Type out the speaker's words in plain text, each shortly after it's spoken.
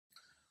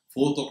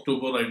4th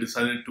October, I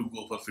decided to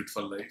go for Fit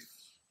for Life.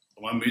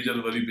 My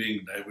major worry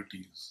being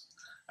diabetes.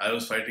 I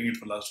was fighting it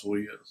for the last 4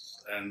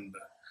 years, and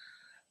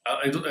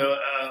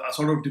a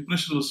sort of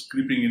depression was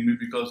creeping in me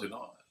because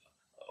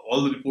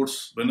all the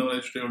reports. Whenever I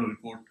stay on a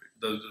report,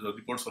 the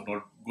reports are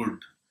not good.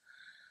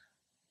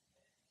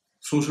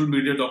 Social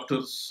media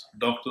doctors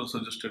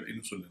suggested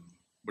insulin,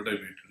 but I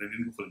waited. I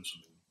didn't go for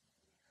insulin.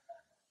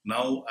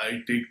 Now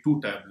I take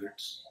 2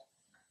 tablets.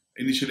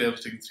 Initially, I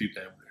was taking 3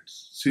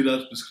 tablets.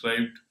 Siraj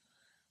prescribed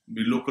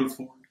me local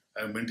food.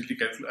 I mentally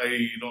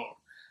calculate.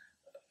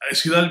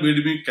 Siraj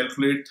made me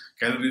calculate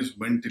calories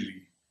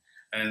mentally,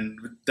 and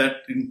with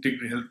that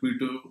intake, it helped me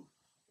to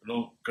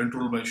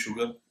control my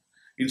sugar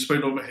in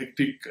spite of my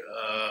hectic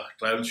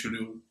travel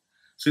schedule.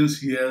 Since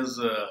he has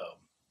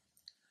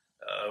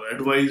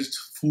advised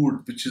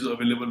food which is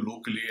available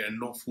locally and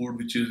no food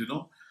which is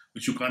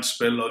which you can't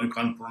spell or you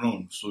can't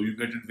pronounce, so you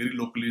get it very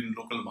locally in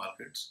local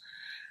markets,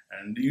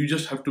 and you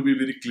just have to be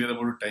very clear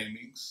about the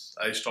timings.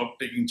 I stopped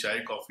taking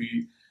chai,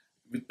 coffee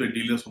with my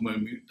dealers whom I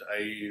meet.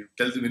 I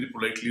tell them very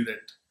politely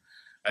that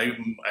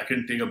I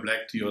can take a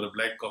black tea or a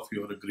black coffee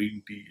or a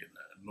green tea,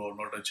 and, no,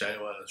 not a chai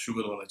or a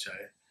sugar or a chai.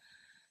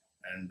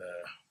 And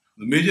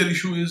the major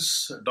issue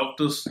is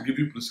doctors give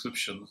you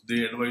prescriptions,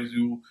 they advise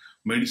you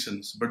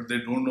medicines, but they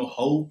don't know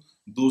how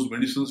those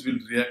medicines will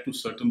react to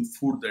certain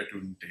food that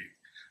you intake,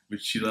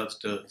 which Shiraz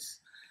does.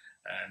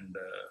 And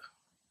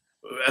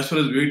as far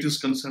as weight is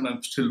concerned,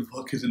 I'm still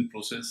work is in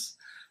process.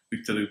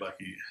 Picture is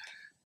baki hai.